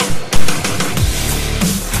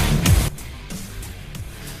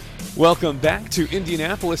Welcome back to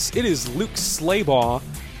Indianapolis. It is Luke Slabaugh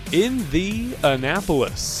in the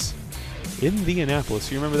Annapolis. In the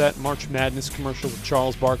Annapolis. You remember that March Madness commercial with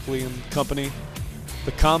Charles Barkley and company?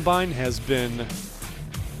 The Combine has been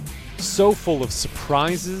so full of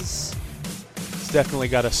surprises. It's definitely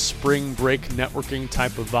got a spring break networking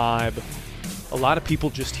type of vibe. A lot of people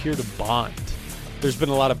just here to bond. There's been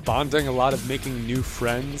a lot of bonding, a lot of making new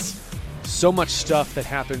friends. So much stuff that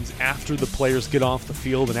happens after the players get off the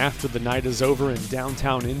field and after the night is over in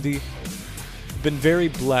downtown Indy. Been very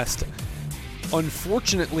blessed.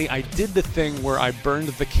 Unfortunately, I did the thing where I burned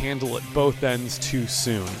the candle at both ends too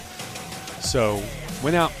soon. So,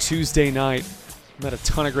 went out Tuesday night, met a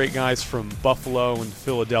ton of great guys from Buffalo and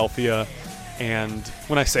Philadelphia. And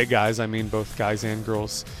when I say guys, I mean both guys and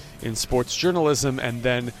girls in sports journalism, and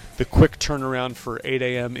then the quick turnaround for 8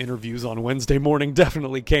 a.m. interviews on Wednesday morning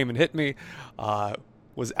definitely came and hit me.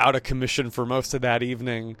 Was out of commission for most of that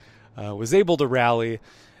evening, was able to rally,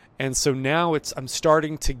 and so now I'm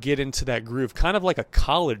starting to get into that groove, kind of like a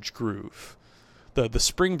college groove. The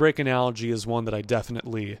spring break analogy is one that I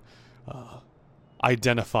definitely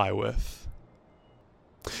identify with.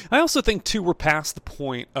 I also think, too, we're past the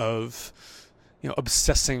point of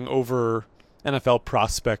obsessing over NFL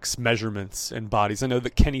prospects' measurements and bodies. I know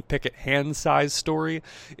that Kenny Pickett hand size story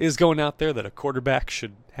is going out there, that a quarterback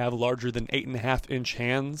should have larger than 8.5-inch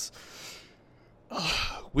hands.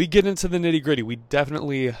 We get into the nitty-gritty. We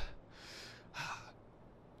definitely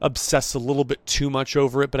obsess a little bit too much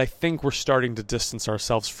over it, but I think we're starting to distance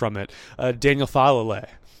ourselves from it. Daniel Falale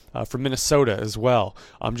from Minnesota as well.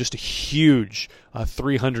 Just a huge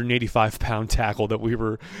 385-pound tackle that we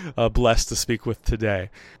were blessed to speak with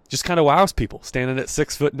today. Just kind of wows people, standing at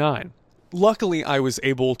 6'9". Luckily, I was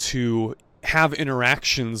able to have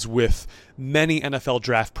interactions with many NFL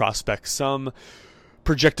draft prospects, some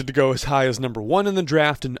projected to go as high as number 1 in the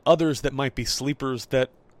draft, and others that might be sleepers that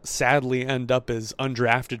sadly end up as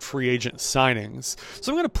undrafted free agent signings.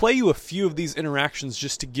 So I'm going to play you a few of these interactions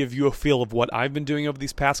just to give you a feel of what I've been doing over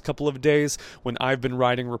these past couple of days when I've been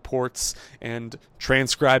writing reports and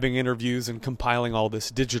transcribing interviews and compiling all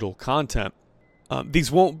this digital content.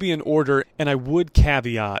 These won't be in order, and I would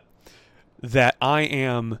caveat that I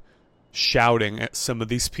am shouting at some of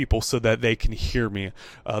these people so that they can hear me.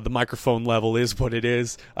 The microphone level is what it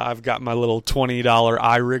is. I've got my little $20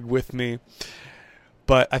 iRig with me.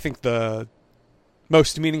 But I think the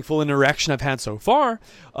most meaningful interaction I've had so far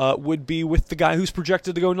would be with the guy who's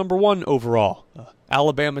projected to go number 1 overall,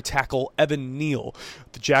 Alabama tackle Evan Neal.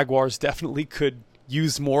 The Jaguars definitely could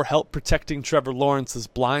use more help protecting Trevor Lawrence's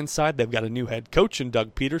blind side. They've got a new head coach in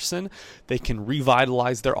Doug Peterson. They can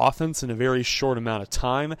revitalize their offense in a very short amount of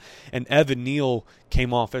time. And Evan Neal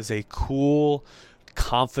came off as a cool,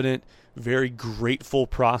 confident, very grateful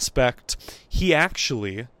prospect. He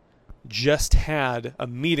actually just had a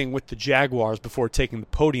meeting with the Jaguars before taking the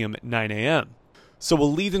podium at 9 a.m. So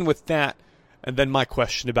we'll lead in with that, and then my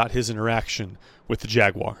question about his interaction with the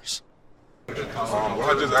Jaguars. Well,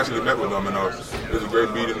 I just actually met with them, and it was a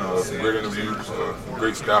great meeting, some great interviews,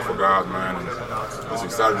 great staff of guys, man. And just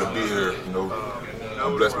excited to be here.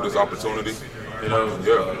 I'm blessed with this opportunity.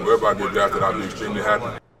 Wherever I get drafted, I'll be extremely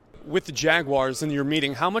happy. With the Jaguars in your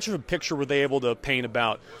meeting, how much of a picture were they able to paint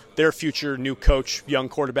about their future new coach, young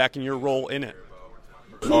quarterback, and your role in it?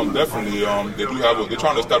 Definitely. They're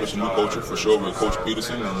trying to establish a new culture for sure with Coach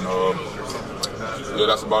Peterson, and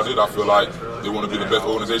that's about it. I feel like they want to be the best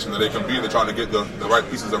organization that they can be, and they're trying to get the right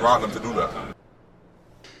pieces around them to do that.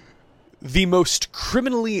 The most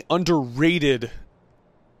criminally underrated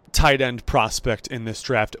tight end prospect in this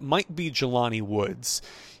draft might be Jelani Woods.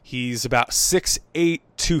 He's about 6'8",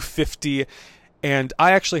 250, and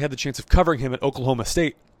I actually had the chance of covering him at Oklahoma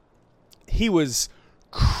State. He was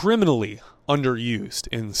criminally underused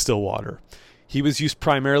in Stillwater. He was used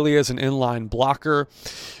primarily as an inline blocker,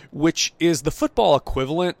 which is the football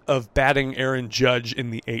equivalent of batting Aaron Judge in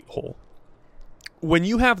the 8-hole. When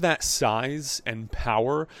you have that size and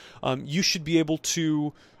power, you should be able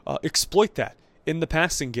to exploit that in the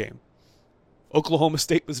passing game. Oklahoma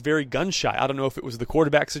State was very gun-shy. I don't know if it was the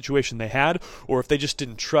quarterback situation they had or if they just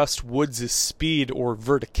didn't trust Woods' speed or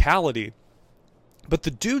verticality. But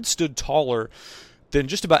the dude stood taller than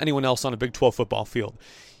just about anyone else on a Big 12 football field.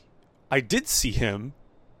 I did see him.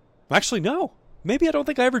 Actually, no. Maybe I don't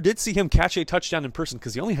think I ever did see him catch a touchdown in person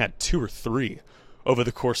because he only had 2 or 3 over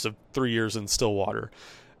the course of 3 years in Stillwater.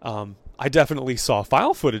 I definitely saw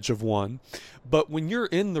file footage of one. But when you're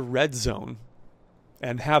in the red zone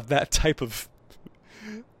and have that type of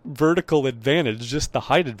vertical advantage, just the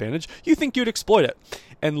height advantage, you think you'd exploit it.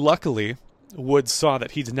 And luckily, Woods saw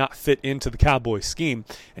that he did not fit into the Cowboys scheme,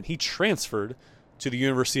 and he transferred to the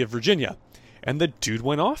University of Virginia. And the dude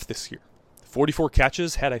went off this year. 44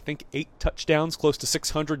 catches, had I think 8 touchdowns, close to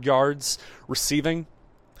 600 yards receiving.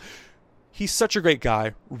 He's such a great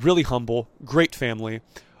guy, really humble, great family.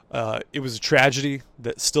 It was a tragedy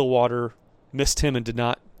that Stillwater missed him and did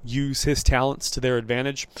not use his talents to their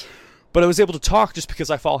advantage. But I was able to talk just because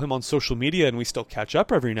I follow him on social media and we still catch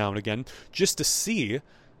up every now and again just to see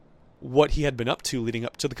what he had been up to leading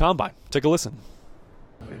up to the Combine. Take a listen.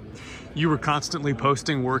 You were constantly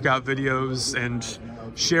posting workout videos and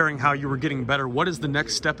sharing how you were getting better. What is the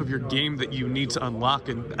next step of your game that you need to unlock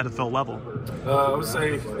at NFL level? I would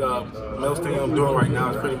say the most thing I'm doing right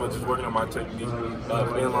now is pretty much just working on my technique,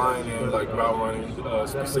 inline and like route running,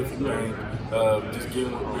 specific thing. Just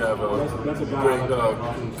getting, we have a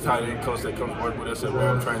great tight end coach that comes work with us at where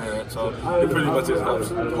I'm training at. So it pretty much just helps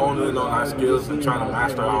hone in on our skills and trying to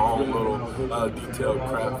master our own little detailed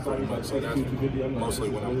craft pretty much. So that's mostly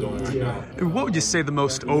what I'm doing right now. What would you say the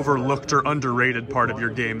most overlooked or underrated part of your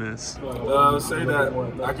game is? I would say that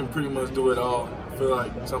I can pretty much do it all. I feel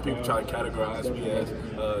like some people try to categorize me as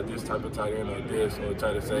this type of tight end or this, or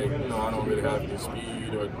try to say, I don't really have any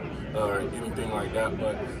speed or anything like that.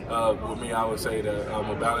 But with me, I would say that I'm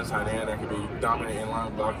a balanced tight end that can be dominant in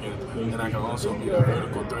line blocking, and I can also be a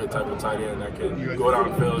vertical threat type of tight end that can go down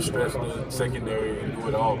the field, stretch the secondary, and do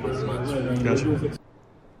it all pretty much. Gotcha.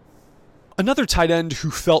 Another tight end who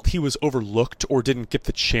felt he was overlooked or didn't get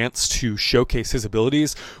the chance to showcase his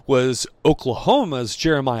abilities was Oklahoma's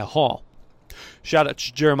Jeremiah Hall. Shout out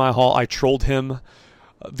to Jeremiah Hall. I trolled him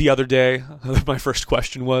the other day. My first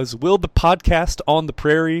question was, will the podcast on the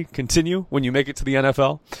prairie continue when you make it to the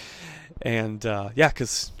NFL? And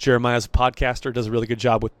because Jeremiah's a podcaster, does a really good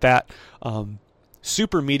job with that.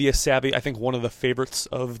 Super media savvy. I think one of the favorites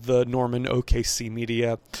of the Norman OKC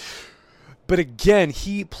media. But again,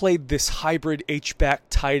 he played this hybrid H-back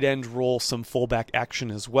tight end role, some fullback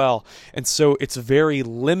action as well. And so it's very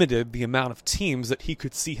limited the amount of teams that he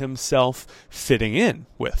could see himself fitting in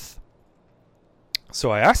with.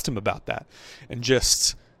 So I asked him about that and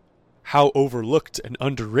just how overlooked and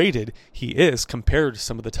underrated he is compared to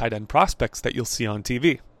some of the tight end prospects that you'll see on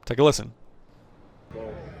TV. Take a listen.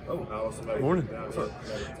 Morning.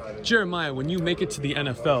 Jeremiah, when you make it to the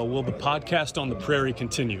NFL, will the podcast on the prairie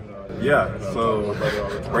continue? Yeah, so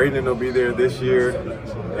Braden will be there this year,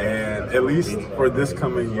 and at least for this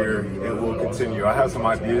coming year, it will continue. I have some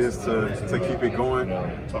ideas to keep it going,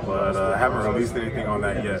 but I haven't released anything on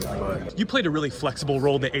that yet. But you played a really flexible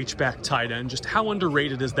role, the H-back tight end. Just how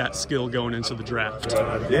underrated is that skill going into the draft?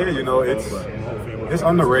 It's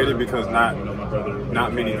underrated because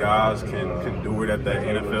not many guys can do it at the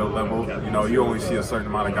NFL level. You only see a certain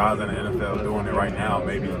amount of guys in the NFL doing it right now,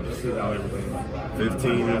 maybe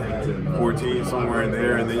 15, 14, somewhere in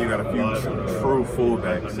there, and then you got a few true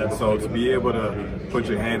fullbacks. And so to be able to put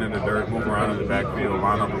your hand in the dirt, move around in the backfield,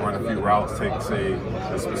 line up and run a few routes takes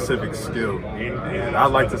a specific skill. And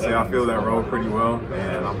I'd like to say I feel that role pretty well,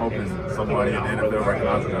 and I'm hoping somebody in the NFL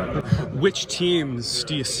recognizes that. Which teams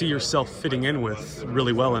do you see yourself fitting in with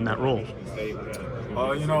really well in that role?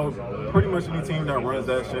 Pretty much any team that runs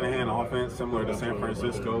that Shanahan offense, similar to San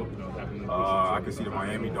Francisco. I can see the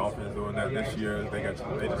Miami Dolphins doing that this year. They just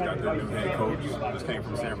got their new head coach. Just came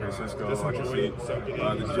from San Francisco. I can see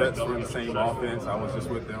the Jets run the same offense. I was just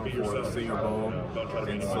with them for the Senior Bowl.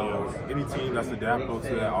 And so any team that's adaptable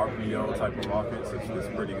to that RPO type of offense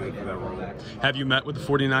is pretty good for that role. Have you met with the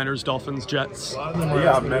 49ers, Dolphins, Jets?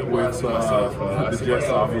 Yeah, I've met with the Jets,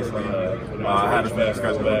 obviously. I had a few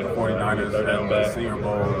discussions with the 49ers at the Senior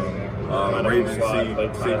Bowl. Ravens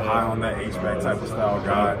seem high on that H-back type of style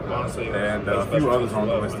guy, and a few others on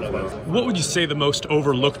the list as well. What would you say the most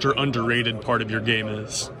overlooked or underrated part of your game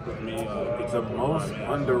is? The most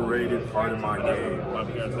underrated part of my game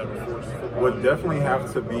would definitely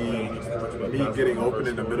have to be me getting open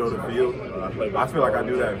in the middle of the field. I feel like I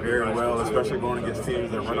do that very well, especially going against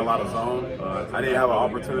teams that run a lot of zone. I didn't have an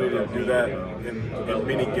opportunity to do that in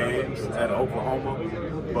many games at Oklahoma,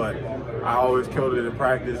 but I always killed it in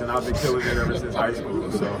practice, and I've been killing it ever since high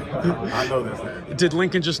school, so I know this thing. Did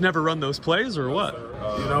Lincoln just never run those plays, or what?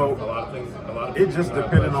 It just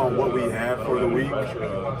depended on what we had for the week.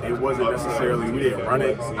 It wasn't necessarily, we didn't run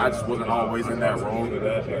it, I just wasn't always in that role.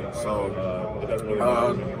 So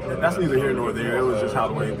that's neither here nor there. It was just how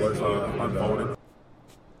the way it was unfolded.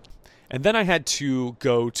 And then I had to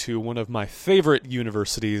go to one of my favorite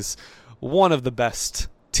universities, one of the best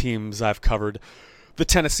teams I've covered, the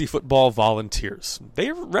Tennessee Football Volunteers. They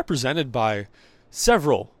are represented by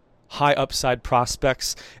several high upside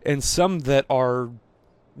prospects and some that are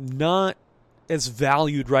not as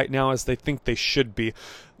valued right now as they think they should be.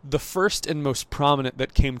 The first and most prominent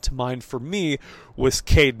that came to mind for me was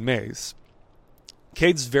Cade Mays.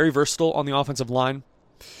 Cade's very versatile on the offensive line,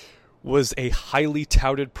 was a highly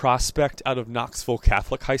touted prospect out of Knoxville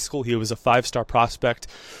Catholic High School. He was a 5-star prospect,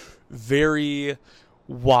 very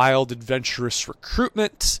wild, adventurous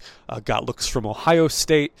recruitment, got looks from Ohio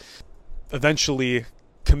State, eventually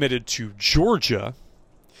committed to Georgia,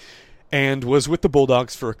 and was with the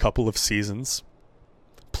Bulldogs for a couple of seasons.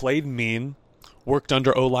 Played mean, worked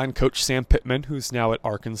under O-line coach Sam Pittman, who's now at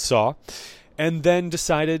Arkansas, and then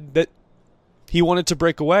decided that he wanted to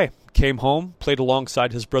break away. Came home, played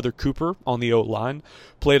alongside his brother Cooper on the O-line,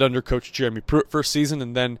 played under Coach Jeremy Pruitt first season,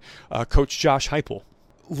 and then Coach Josh Heupel.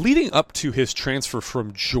 Leading up to his transfer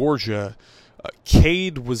from Georgia,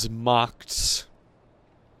 Cade was mocked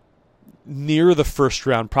near the first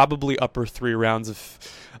round, probably upper 3 rounds if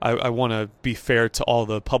I want to be fair to all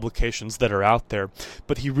the publications that are out there.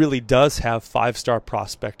 But he really does have 5-star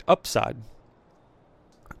prospect upside.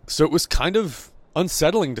 So it was kind of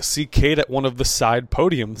unsettling to see Cade at one of the side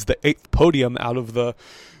podiums, the 8th podium out of the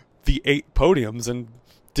 8 podiums, and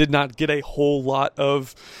did not get a whole lot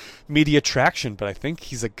of media traction. But I think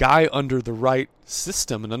he's a guy under the right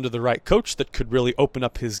system and under the right coach that could really open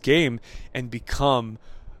up his game and become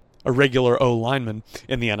a regular O-lineman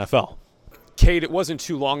in the NFL. Cade, it wasn't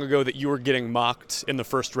too long ago that you were getting mocked in the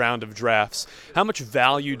first round of drafts. How much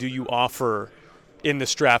value do you offer in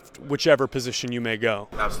this draft, whichever position you may go?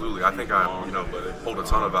 Absolutely. I think I hold a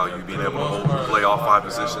ton of value being able to play all 5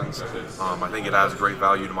 positions. I think it adds great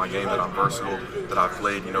value to my game that I'm versatile, that I've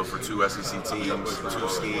played, for 2 SEC teams, 2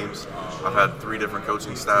 schemes. I've had 3 different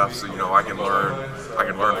coaching staffs, so, I can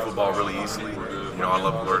learn football really easily. I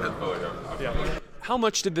love to learn it. Yeah. How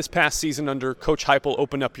much did this past season under Coach Heupel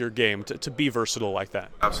open up your game to be versatile like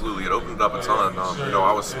that? Absolutely. It opened up a ton.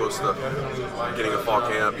 I was supposed to, getting a fall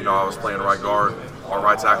camp, I was playing right guard. Our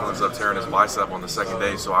right tackle ends up tearing his bicep on the second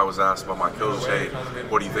day, so I was asked by my coach, hey,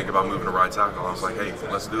 what do you think about moving to right tackle? I was like, hey,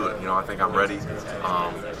 let's do it. I think I'm ready.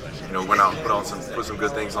 Went out and put some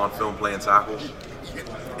good things on film playing tackle.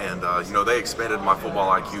 And, they expanded my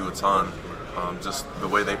football IQ a ton. Just the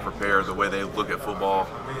way they prepare, the way they look at football,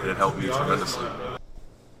 it helped me tremendously.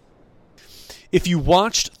 If you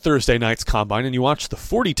watched Thursday night's Combine and you watched the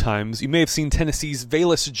 40 times, you may have seen Tennessee's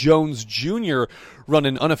Velus Jones Jr. run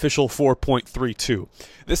an unofficial 4.32.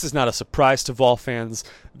 This is not a surprise to Vol fans.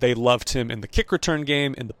 They loved him in the kick return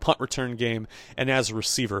game, in the punt return game, and as a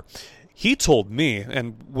receiver. He told me,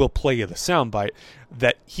 and we'll play you the soundbite,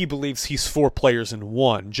 that he believes he's 4 players in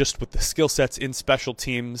one, just with the skill sets in special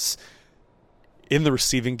teams, in the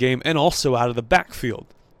receiving game, and also out of the backfield.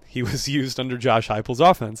 He was used under Josh Heupel's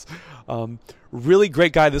offense. Really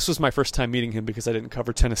great guy. This was my first time meeting him because I didn't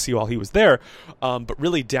cover Tennessee while he was there. But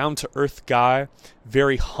really down-to-earth guy,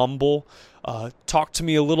 very humble. Talked to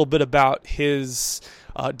me a little bit about his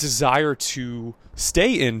desire to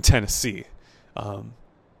stay in Tennessee,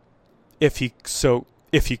 if he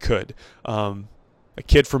could. A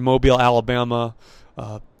kid from Mobile, Alabama,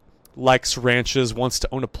 likes ranches, wants to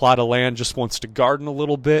own a plot of land, just wants to garden a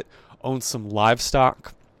little bit, own some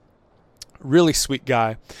livestock. Really sweet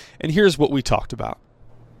guy. And here's what we talked about.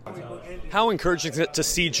 How encouraging is it to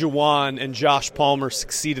see Juwan and Josh Palmer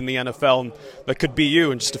succeed in the NFL, and that could be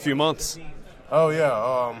you in just a few months? Oh,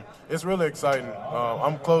 yeah. It's really exciting.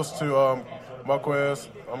 I'm close to Marquez.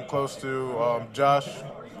 I'm close to Josh.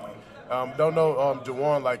 Don't know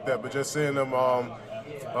Juwan like that, but just seeing them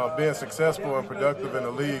being successful and productive in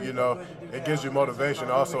the league, it gives you motivation.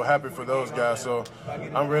 Also happy for those guys. So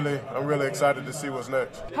I'm really excited to see what's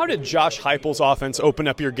next. How did Josh Heupel's offense open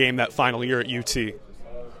up your game that final year at UT? It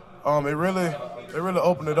really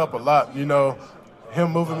opened it up a lot.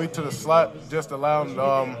 Him moving me to the slot just allowing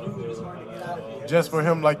just for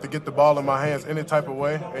him to get the ball in my hands any type of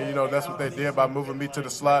way. And, that's what they did by moving me to the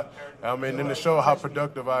slot. And to show how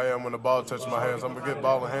productive I am when the ball touches my hands. I'm a good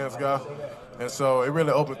ball in hands guy. And so it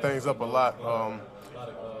really opened things up a lot.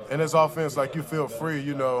 In this offense, you feel free,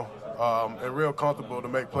 and real comfortable to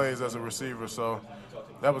make plays as a receiver. So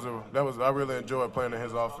I really enjoyed playing in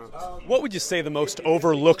his offense. What would you say the most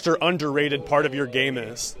overlooked or underrated part of your game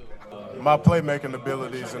is? My playmaking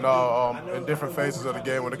abilities and all in different phases of the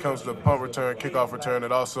game when it comes to punt return, kickoff return,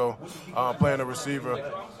 and also playing a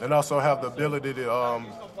receiver, and also have the ability to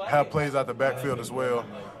have plays out the backfield as well.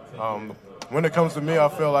 When it comes to me, I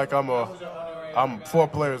feel like I'm 4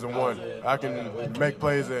 players in one. I can make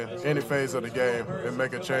plays in any phase of the game and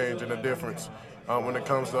make a change and a difference when it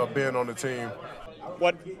comes to being on the team.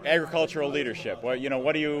 what agricultural leadership?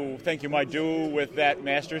 What do you think you might do with that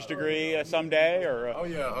master's degree someday? Or Oh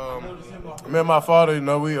yeah, me and my father,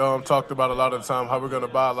 we talked about a lot of the time how we're gonna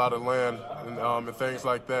buy a lot of land and things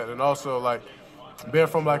like that, and also like being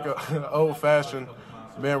from like a old-fashioned,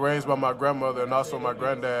 being raised by my grandmother and also my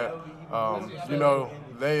granddad.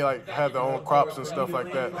 They like had their own crops and stuff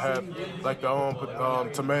like that. Had like their own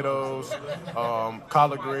tomatoes,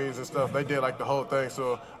 collard greens and stuff. They did like the whole thing.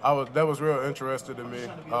 So that was real interested in me.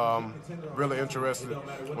 Really interested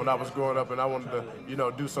when I was growing up, and I wanted to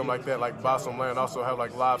do something like that, like buy some land. Also have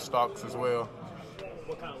like livestock as well.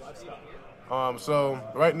 What kind of livestock? So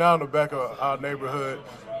right now in the back of our neighborhood,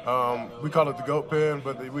 we call it the goat pen,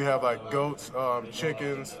 but we have like goats,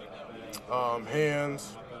 chickens,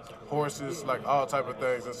 hens, horses, like all type of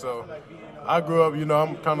things. And so I grew up,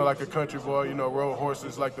 I'm kind of like a country boy, rode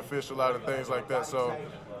horses, like to fish a lot of things like that. So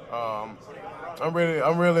I'm ready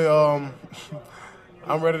I'm ready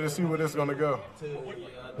to see where this is going to go.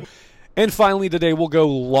 And finally today we'll go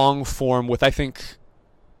long form with, I think,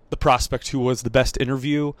 the prospect who was the best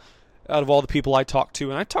interview out of all the people I talked to.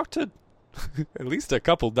 And I talked to at least a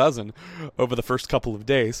couple dozen over the first couple of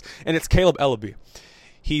days. And it's Kaleb Eleby.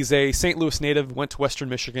 He's a St. Louis native, went to Western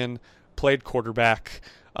Michigan, played quarterback,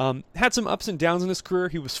 had some ups and downs in his career.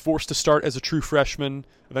 He was forced to start as a true freshman,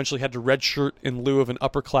 eventually had to redshirt in lieu of an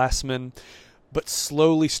upperclassman, but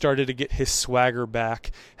slowly started to get his swagger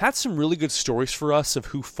back. Had some really good stories for us of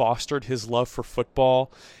who fostered his love for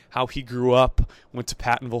football, how he grew up, went to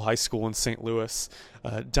Pattonville High School in St. Louis,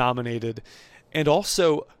 dominated, and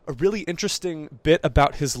also a really interesting bit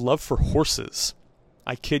about his love for horses.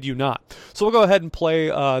 I kid you not. So we'll go ahead and play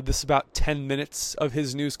this about 10 minutes of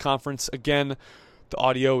his news conference. Again, the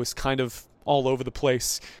audio is kind of all over the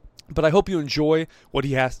place, but I hope you enjoy what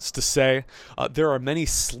he has to say. There are many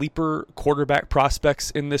sleeper quarterback prospects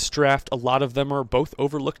in this draft. A lot of them are both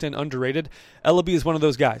overlooked and underrated. Eleby is one of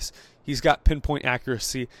those guys. He's got pinpoint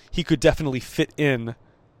accuracy. He could definitely fit in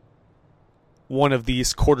one of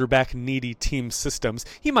these quarterback-needy team systems.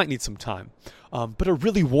 He might need some time. But a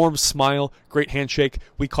really warm smile, great handshake.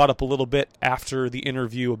 We caught up a little bit after the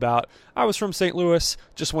interview about, I was from St. Louis,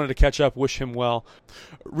 just wanted to catch up, wish him well.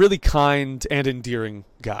 Really kind and endearing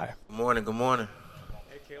guy. Good morning, good morning.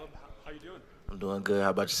 Hey, Kaleb, how you doing? I'm doing good.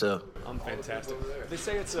 How about yourself? I'm fantastic. They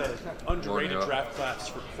say it's an underrated draft class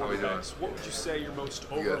for quarterbacks. What would you say your most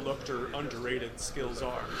overlooked or underrated skills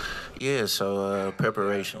are? Yeah, so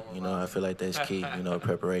preparation. I feel like that's key.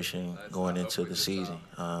 Preparation going into the season.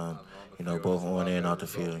 Both on and off the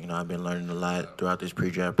field. I've been learning a lot throughout this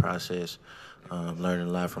pre-draft process. Learning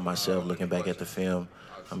a lot from myself, looking back at the film.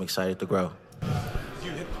 I'm excited to grow.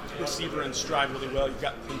 You hit receiver and stride really well. You've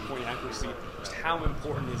got pinpoint accuracy. Just how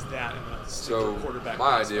important is that in a super quarterback?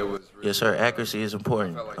 My idea was yes, sir. Accuracy is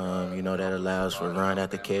important. That allows for run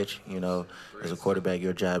after catch. As a quarterback,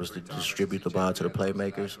 your job is to distribute the ball to the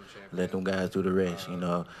playmakers, let them guys do the rest.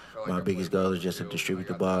 My biggest goal is just to distribute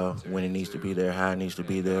the ball when it needs to be there, how it needs to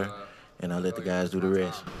be there, and I let the guys do the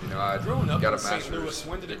rest. I got a master's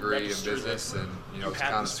degree in business, and was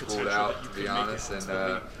kind of schooled out, to be honest.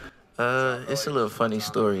 And it's a little funny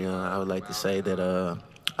story. I would like to say that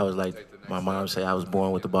I was like my mom said, I was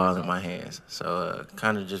born with the ball in my hands. So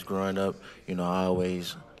kind of just growing up, I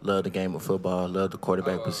always loved the game of football, loved the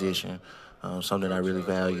quarterback position, something I really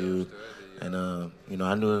valued. And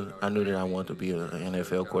I knew that I wanted to be an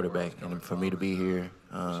NFL quarterback, and for me to be here,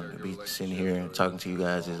 to be sitting here and talking to you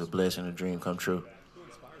guys is a blessing, a dream come true.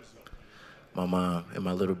 My mom and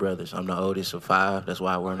my little brothers. I'm the oldest of 5. That's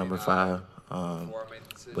why I wear number 5.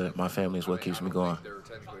 But my family is what keeps me going. They were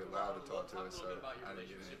technically allowed to talk to us, so I didn't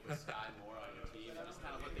get any.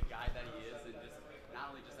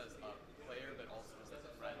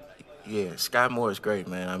 Yeah, Sky Moore is great,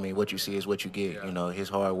 man. I mean, what you see is what you get. His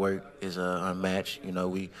hard work is unmatched.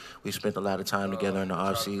 We spent a lot of time together in the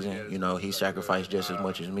off season. He sacrificed just as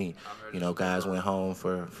much as me. Guys went home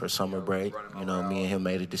for summer break. Me and him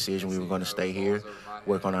made a decision we were going to stay here,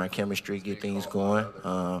 work on our chemistry, get things going.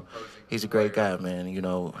 He's a great guy, man.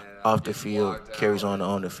 Off the field carries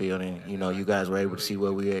on the field, and you guys were able to see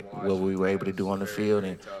what we were able to do on the field,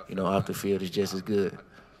 and off the field is just as good.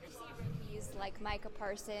 Like Micah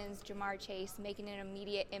Parsons, Jamar Chase, making an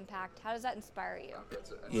immediate impact. How does that inspire you?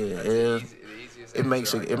 Yeah, it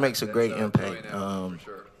makes a great impact.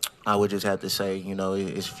 I would just have to say,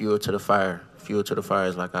 it's fuel to the fire. Fuel to the fire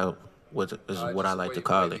is like what I like to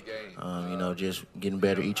call it. Just getting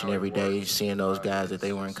better each and every day, seeing those guys that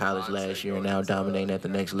they were in college last year and now dominating at the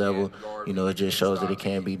next level. It just shows that it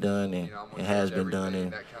can be done, and it has been done,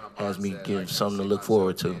 and has me give something to look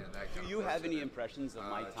forward to. You have any impressions of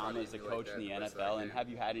Mike Tomlin as a coach in the NFL, and have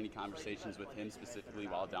you had any conversations with him specifically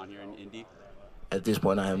while down here in Indy? At this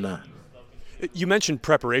point, I have not. You mentioned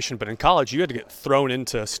preparation, but in college you had to get thrown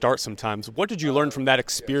into start sometimes. What did you learn from that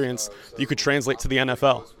experience that you could translate to the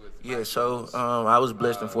NFL? Yeah, so I was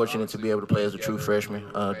blessed and fortunate to be able to play as a true freshman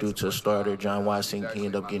due to a starter, John Watson. He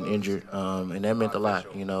ended up getting injured, and that meant a lot,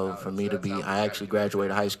 for me to be. I actually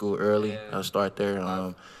graduated high school early. I started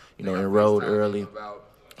there, enrolled early.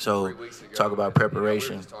 So talk about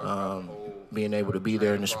preparation, being able to be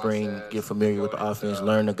there in the spring, get familiar with the offense,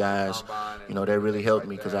 learn the guys, that really helped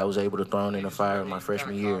me because I was able to throw in the fire my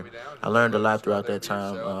freshman year. I learned a lot throughout that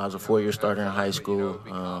time. I was a 4-year starter in high school,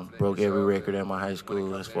 broke every record at my high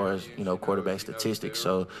school as far as, quarterback statistics.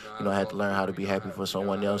 So, I had to learn how to be happy for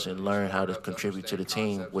someone else and learn how to contribute to the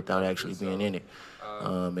team without actually being in it.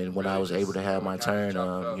 And when I was able to have my turn,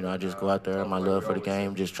 I just go out there, my love for the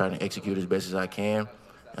game, just trying to execute as best as I can.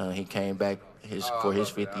 He came back for his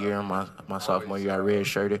 5th year. My sophomore year, I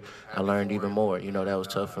redshirted. I learned even more. That was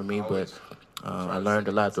tough for me, but I learned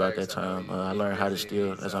a lot throughout that time. I learned how to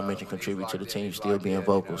still, as I mentioned, contribute to the team, still being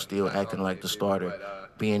vocal, still acting like the starter,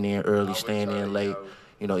 being in early, staying in late,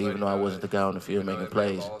 even though I wasn't the guy on the field making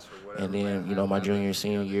plays. And then, my junior and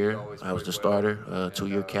senior year, I was the starter,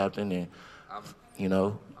 2-year captain, and,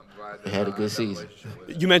 had a good season.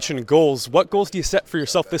 You mentioned goals. What goals do you set for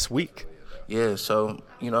yourself this week? Yeah, so,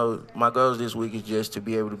 my goals this week is just to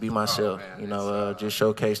be able to be myself, just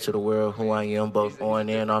showcase to the world who I am, both on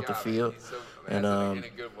and off the field. And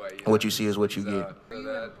what you see is what you get. Are you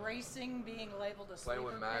embracing being labeled a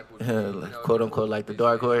sleeper? Quote unquote, like the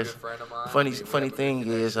dark horse. Funny thing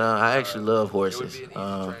is, I actually love horses.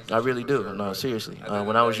 I really do. No, seriously.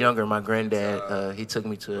 When I was younger, my granddad he took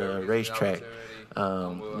me to a racetrack. I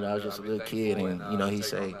was just a little kid, and he'd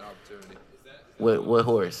say, What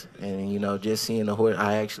horse? And, just seeing the horse,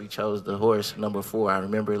 I actually chose the horse number 4. I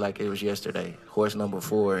remember it like it was yesterday, horse number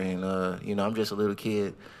 4. And, I'm just a little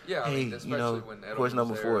kid. Hey, horse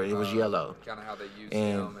number 4, it was yellow.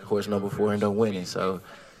 And horse number 4 ended up winning. So,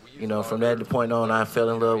 from that point on, I fell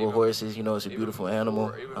in love with horses. It's a beautiful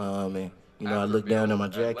animal. And, I looked down at my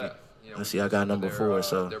jacket. I see I got number 4,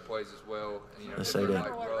 so let's say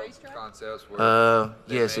that.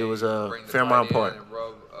 Yes, it was Fairmount Park,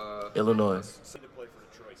 Illinois.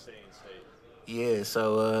 Yeah,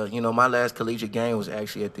 so, my last collegiate game was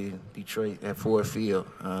actually at the Detroit at Ford Field.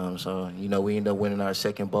 So, we ended up winning our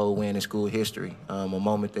 2nd bowl win in school history, a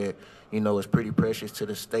moment that, is pretty precious to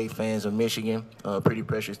the state fans of Michigan, pretty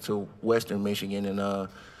precious to Western Michigan, and,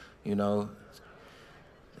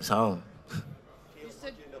 it's home.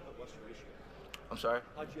 I'm sorry?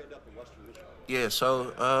 How'd you end up in Western Michigan? Yeah,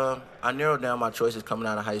 so I narrowed down my choices coming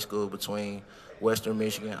out of high school between Western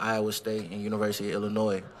Michigan, Iowa State, and University of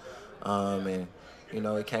Illinois. And,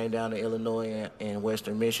 it came down to Illinois and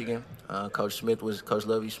Western Michigan. Coach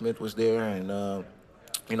Lovie Smith was there. And,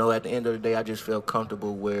 at the end of the day, I just felt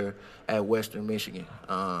comfortable at Western Michigan.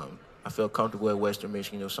 I felt comfortable at Western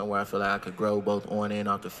Michigan. It was somewhere I felt like I could grow both on and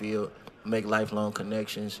off the field, make lifelong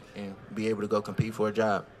connections, and be able to go compete for a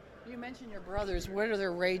job. You mentioned your brothers. What are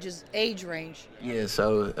their age range? Yeah,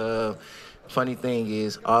 so funny thing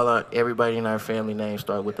is everybody in our family name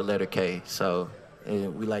start with the letter K. So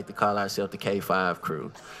we like to call ourselves the K5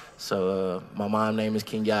 crew. So my mom's name is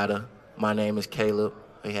Kenyatta. My name is Caleb.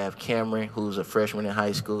 We have Cameron, who's a freshman in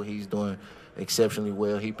high school. He's doing exceptionally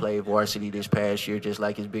well. He played varsity this past year just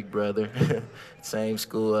like his big brother. Same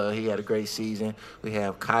school. He had a great season. We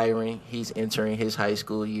have Kyron. He's entering his high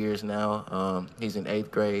school years now. He's in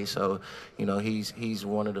 8th grade, so he's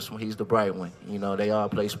the bright one. They all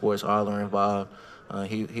play sports, all are involved.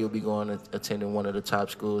 He'll be attending one of the top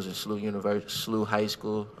schools at SLU High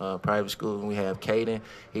School, private school. And we have Caden.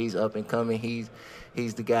 He's up and coming. He's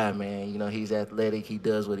the guy, man. He's athletic. He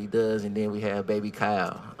does what he does. And then we have baby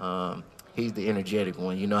Kyle. He's the energetic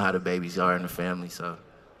one. You know how the babies are in the family, so,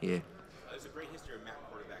 yeah. There's a great history of MAC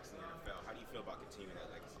quarterbacks in the NFL. How do you feel about continuing that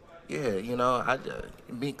legacy?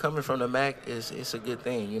 Yeah, coming from the MAC, it's a good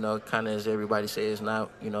thing. Kind of as everybody says, it's not,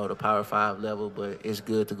 the Power 5 level, but it's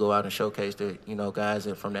good to go out and showcase that, guys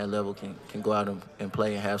that from that level can go out and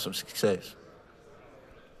play and have some success.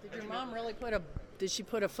 Did your mom really did she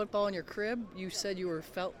put a football in your crib? You said you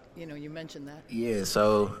mentioned that. Yeah,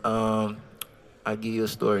 so, I'll give you a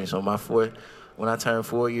story. So when I turned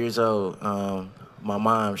 4 years old, my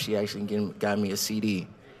mom, she actually got me a CD.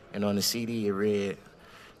 And on the CD, it read,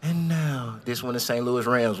 and now, this when the St. Louis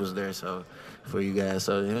Rams was there, so for you guys.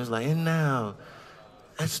 So it was like, and now,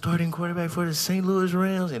 that's starting quarterback for the St. Louis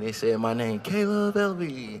Rams. And they said my name, Caleb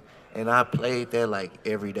Elby. And I played there like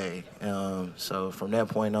every day. So from that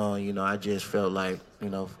point on, you know, I just felt like, you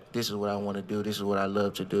know, this is what I want to do. This is what I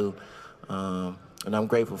love to do. And I'm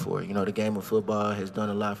grateful for it. You know, the game of football has done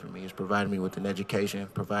a lot for me. It's provided me with an education,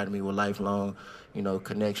 provided me with lifelong, you know,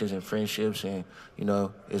 connections and friendships. And, you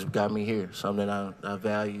know, it's got me here, something that I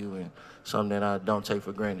value and something that I don't take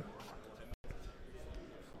for granted.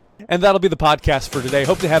 And that'll be the podcast for today.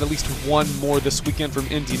 Hope to have at least one more this weekend from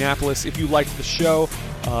Indianapolis. If you liked the show,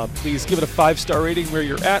 please give it a 5-star rating where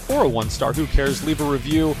you're at, or a 1-star. Who cares? Leave a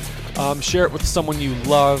review. Share it with someone you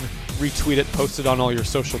love. Retweet it. Post it on all your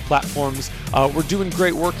social platforms. We're doing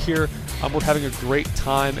great work here. We're having a great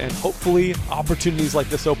time, and hopefully opportunities like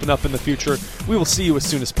this open up in the future. We will see you as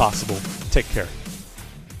soon as possible. Take care.